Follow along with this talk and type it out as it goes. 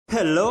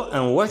Hello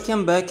and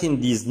welcome back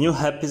in this new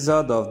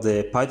episode of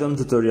the Python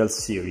tutorial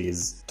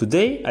series.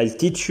 Today I'll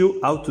teach you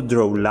how to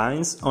draw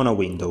lines on a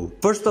window.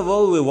 First of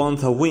all, we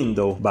want a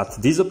window,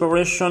 but this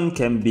operation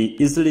can be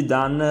easily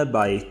done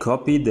by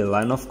copy the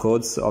line of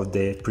codes of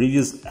the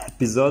previous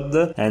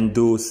episode and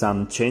do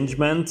some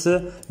changements,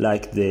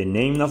 like the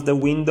name of the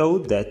window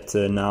that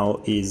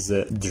now is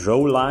draw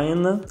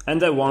line,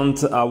 and I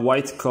want a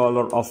white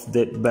color of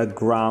the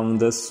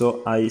background,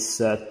 so I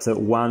set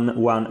 1,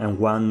 1 and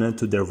 1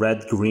 to the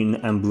red, green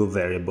and blue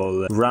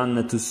variable.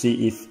 Run to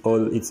see if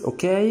all is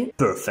okay.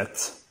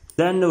 Perfect.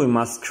 Then we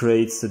must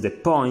create the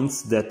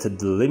points that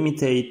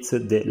delimitate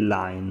the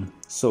line.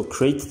 So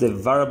create the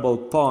variable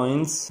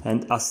points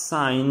and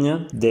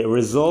assign the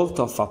result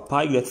of a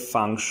Pyglet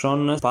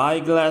function,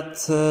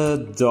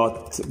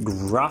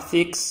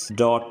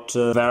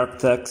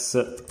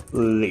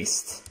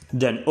 pyglet.graphics.vertex.list.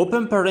 Then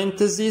open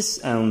parentheses,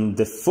 and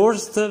the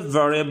first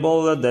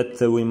variable that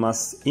we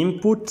must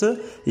input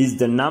is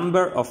the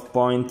number of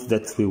points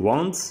that we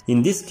want.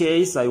 In this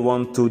case I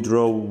want to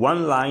draw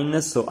one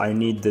line, so I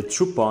need the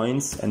 2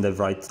 points and I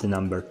write the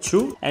number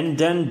 2. And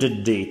then the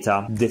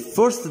data. The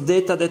first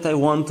data that I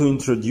want to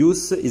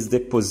introduce is the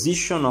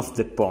position of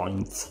the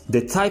point.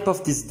 The type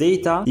of this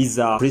data is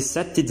a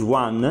presetted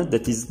one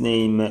that is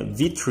named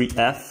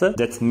v3f,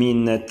 that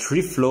means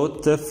 3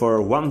 float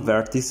for 1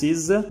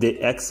 vertices, the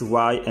x,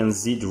 y and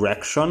z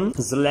direction,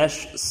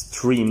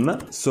 /stream,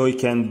 so it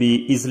can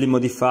be easily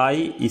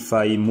modified if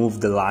I move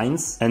the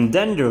lines, and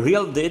then the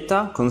real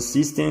data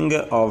consisting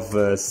of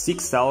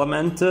 6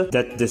 elements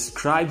that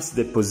describes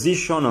the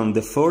position on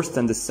the first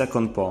and the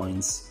second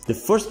points. The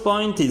first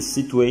point is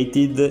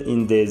situated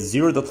in the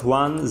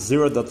 0.1,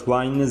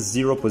 0.1,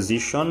 0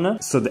 position,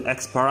 so the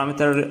x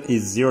parameter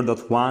is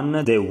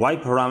 0.1, the y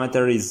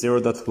parameter is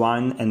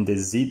 0.1 and the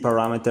z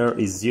parameter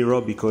is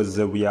 0 because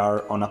we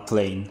are on a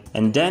plane.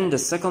 And then the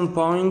second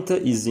point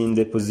is in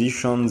the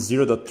position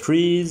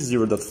 0.3,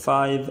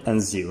 0.5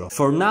 and 0.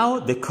 For now,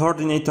 the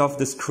coordinate of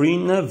the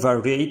screen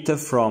variate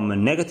from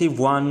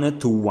 -1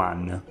 to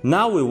 1.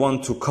 Now we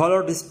want to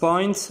color these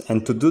points,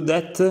 and to do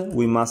that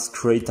we must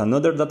create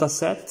another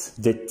dataset.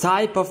 The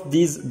type of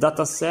this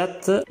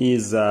dataset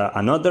is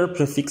another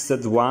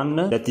prefixed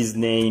one that is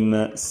named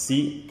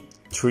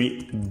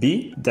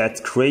C3b,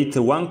 that create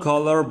one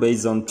color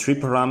based on 3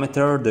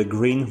 parameters, the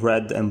green,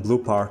 red and blue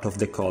part of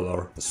the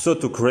color. So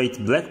to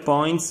create black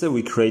points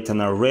we create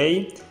an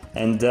array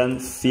and then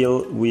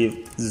fill with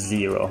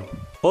 0.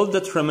 All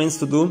that remains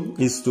to do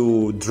is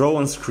to draw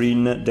on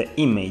screen the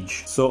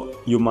image. So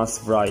you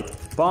must write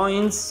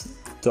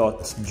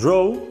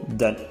points.draw,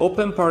 then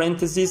open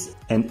parentheses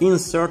and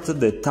insert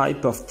the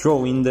type of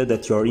drawing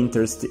that you are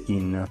interested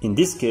in. In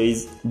this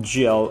case,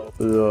 GL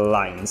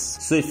lines.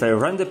 So if I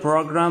run the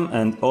program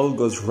and all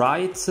goes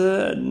right,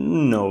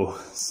 no,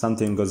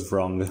 something goes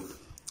wrong.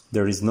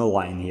 There is no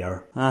line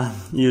here.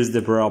 Here's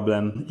the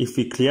problem. If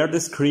we clear the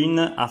screen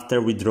after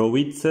we draw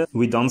it,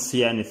 we don't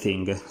see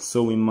anything.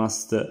 So we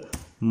must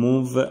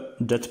move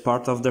that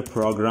part of the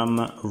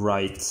program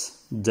right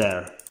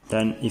there.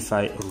 Then if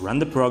I run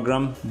the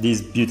program,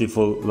 this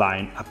beautiful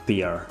line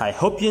appears. I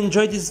hope you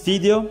enjoyed this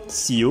video.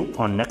 See you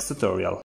on next tutorial.